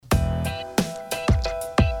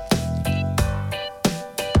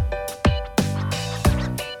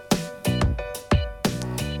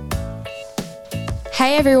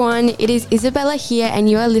everyone, it is Isabella here and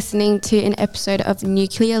you are listening to an episode of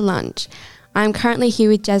Nuclear Lunch. I'm currently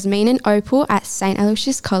here with Jasmine and Opal at St.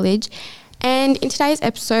 Aloysius College, and in today's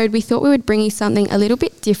episode we thought we would bring you something a little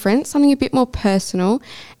bit different, something a bit more personal,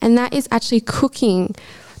 and that is actually cooking.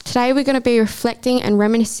 Today we're going to be reflecting and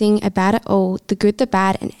reminiscing about it all, the good, the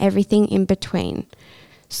bad and everything in between.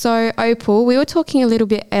 So Opal, we were talking a little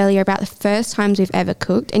bit earlier about the first times we've ever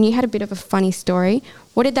cooked and you had a bit of a funny story.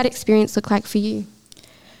 What did that experience look like for you?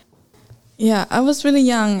 Yeah, I was really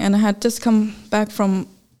young and I had just come back from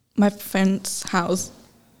my friend's house.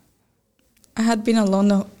 I had been alone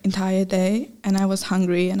the entire day and I was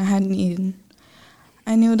hungry and I hadn't eaten.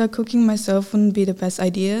 I knew that cooking myself wouldn't be the best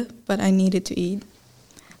idea, but I needed to eat.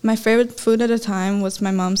 My favorite food at the time was my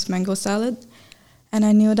mom's mango salad, and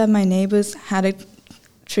I knew that my neighbors had a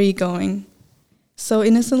tree going. So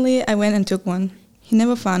innocently, I went and took one. He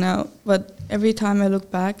never found out, but every time I look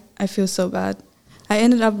back, I feel so bad. I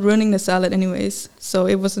ended up ruining the salad anyways, so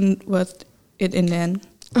it wasn't worth it in the end.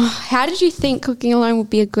 Oh, how did you think cooking alone would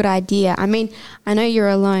be a good idea? I mean, I know you're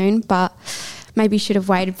alone, but maybe you should have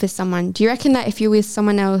waited for someone. Do you reckon that if you were with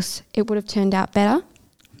someone else, it would have turned out better?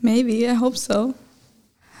 Maybe, I hope so.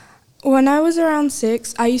 When I was around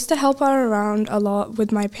 6, I used to help out around a lot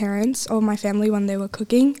with my parents or my family when they were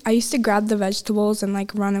cooking. I used to grab the vegetables and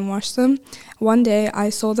run and wash them. One day I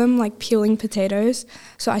saw them peeling potatoes,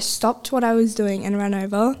 so I stopped what I was doing and ran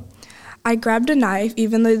over. I grabbed a knife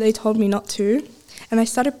even though they told me not to, and I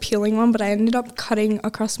started peeling one, but I ended up cutting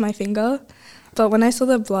across my finger. But when I saw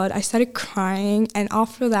the blood, I started crying, and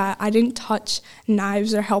after that I didn't touch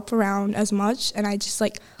knives or help around as much, and I just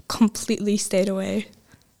completely stayed away.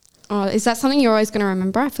 Oh, is that something you're always going to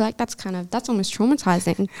remember? I feel like that's almost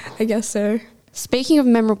traumatizing. I guess so. Speaking of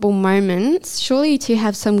memorable moments, surely you two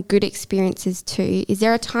have some good experiences too. Is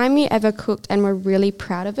there a time you ever cooked and were really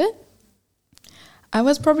proud of it? I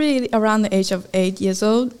was probably around the age of 8 years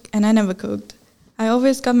old and I never cooked. I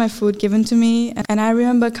always got my food given to me, and I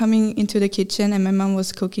remember coming into the kitchen and my mom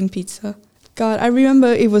was cooking pizza. God, I remember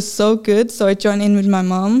it was so good, so I joined in with my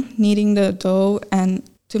mom, kneading the dough, and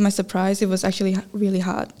to my surprise, it was actually really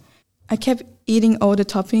hard. I kept eating all the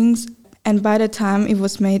toppings, and by the time it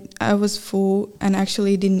was made, I was full and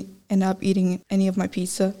actually didn't end up eating any of my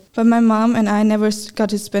pizza. But my mom and I never got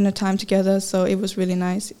to spend the time together, so it was really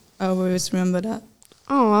nice. I always remember that.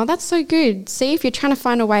 Oh, that's so good. See, if you're trying to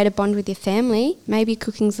find a way to bond with your family, maybe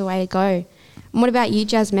cooking's the way to go. And what about you,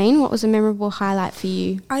 Jasmine? What was a memorable highlight for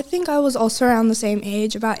you? I think I was also around the same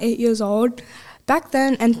age, about 8 years old. Back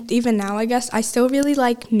then, and even now, I guess, I still really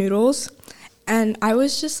like noodles. And I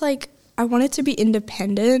was just I wanted to be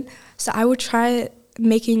independent, so I would try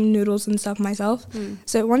making noodles and stuff myself.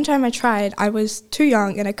 So one time I tried, I was too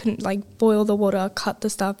young and I couldn't boil the water, cut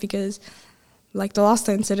the stuff, because the last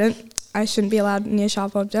incident, I shouldn't be allowed near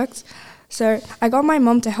sharp objects. So I got my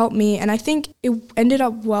mom to help me, and I think it ended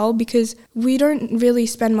up well because we don't really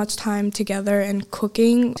spend much time together and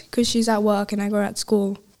cooking because she's at work and I go at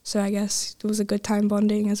school. So I guess it was a good time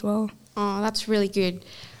bonding as well. Oh, that's really good.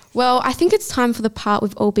 Well, I think it's time for the part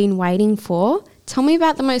we've all been waiting for. Tell me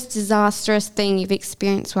about the most disastrous thing you've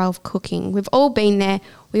experienced while cooking. We've all been there.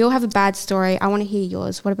 We all have a bad story. I want to hear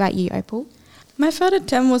yours. What about you, Opal? My third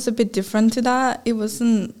attempt was a bit different to that. It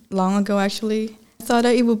wasn't long ago, actually. I thought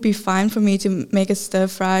that it would be fine for me to make a stir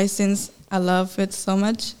fry since I love it so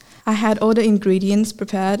much. I had all the ingredients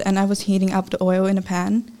prepared and I was heating up the oil in a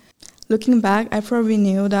pan. Looking back, I probably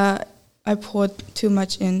knew that I poured too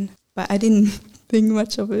much in, but I didn't think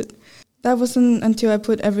much of it. That wasn't until I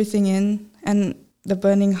put everything in and the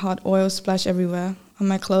burning hot oil splashed everywhere, on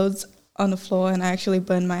my clothes, on the floor, and I actually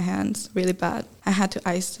burned my hands really bad. I had to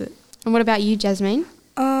ice it. And what about you, Jasmine?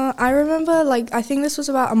 I remember, I think this was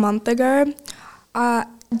about a month ago.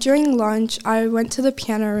 During lunch, I went to the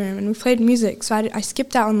piano room and we played music, so I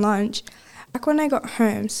skipped out on lunch. Back when I got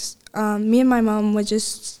home, me and my mum were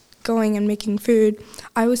just going and making food.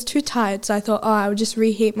 I was too tired, so I thought, I would just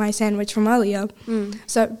reheat my sandwich from earlier.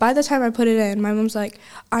 So by the time I put it in, my mum's like,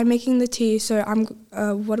 I'm making the tea, so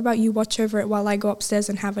what about you watch over it while I go upstairs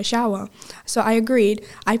and have a shower? So I agreed.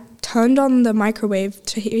 I turned on the microwave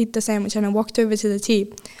to heat the sandwich and I walked over to the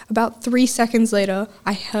tea. About 3 seconds later,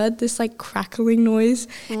 I heard this crackling noise,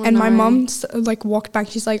 and my mum walked back.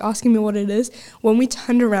 She's asking me what it is. When we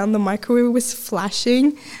turned around, the microwave was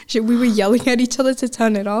flashing. We were yelling at each other to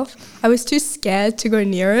turn it off. I was too scared to go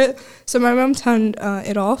near it, so my mum turned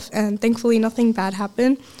it off, and thankfully nothing bad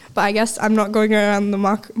happened. But I guess I'm not going around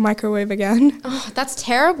the microwave again. Oh, that's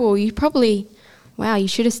terrible. You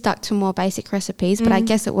should have stuck to more basic recipes, but I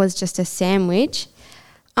guess it was just a sandwich.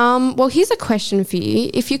 Well, here's a question for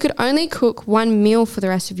you. If you could only cook one meal for the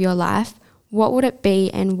rest of your life, What would it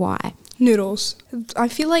be and why? Noodles. I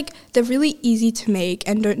feel like they're really easy to make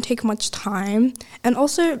and don't take much time. And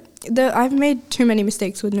also, I've made too many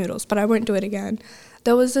mistakes with noodles, but I won't do it again.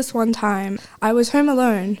 There was this one time I was home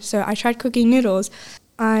alone, so I tried cooking noodles.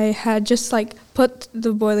 I had just put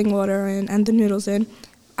the boiling water in and the noodles in.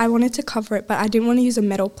 I wanted to cover it, but I didn't want to use a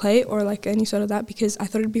metal plate or any sort of that because I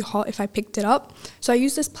thought it'd be hot if I picked it up. So I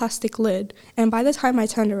used this plastic lid, and by the time I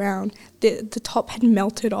turned around, the top had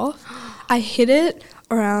melted off. I hid it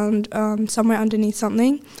around somewhere underneath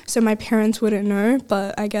something, so my parents wouldn't know,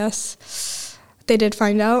 but I guess they did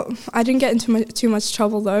find out. I didn't get into too much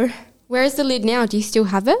trouble though. Where is the lid now? Do you still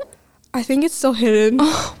have it? I think it's still hidden.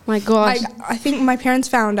 Oh my gosh. I think my parents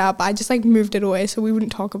found out, but I just moved it away so we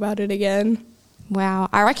wouldn't talk about it again. Wow.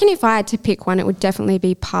 I reckon if I had to pick one, it would definitely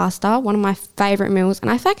be pasta, one of my favourite meals. And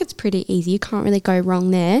I feel like it's pretty easy. You can't really go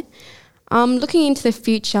wrong there. Looking into the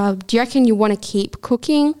future, do you reckon you want to keep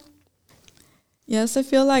cooking? Yes, I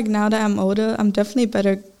feel like now that I'm older, I'm definitely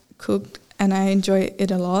better cooked and I enjoy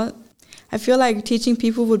it a lot. I feel like teaching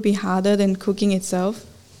people would be harder than cooking itself,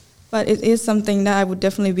 but it is something that I would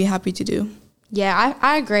definitely be happy to do. Yeah,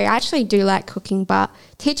 I agree. I actually do like cooking, but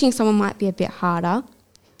teaching someone might be a bit harder.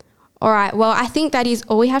 All right, well, I think that is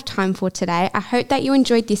all we have time for today. I hope that you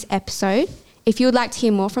enjoyed this episode. If you would like to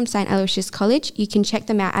hear more from St. Aloysius College, you can check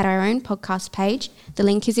them out at our own podcast page. The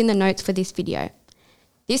link is in the notes for this video.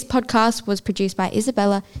 This podcast was produced by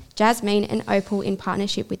Isabella, Jasmine and Opal in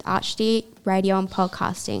partnership with ArchD Radio and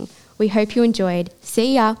Podcasting. We hope you enjoyed.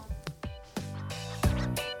 See ya!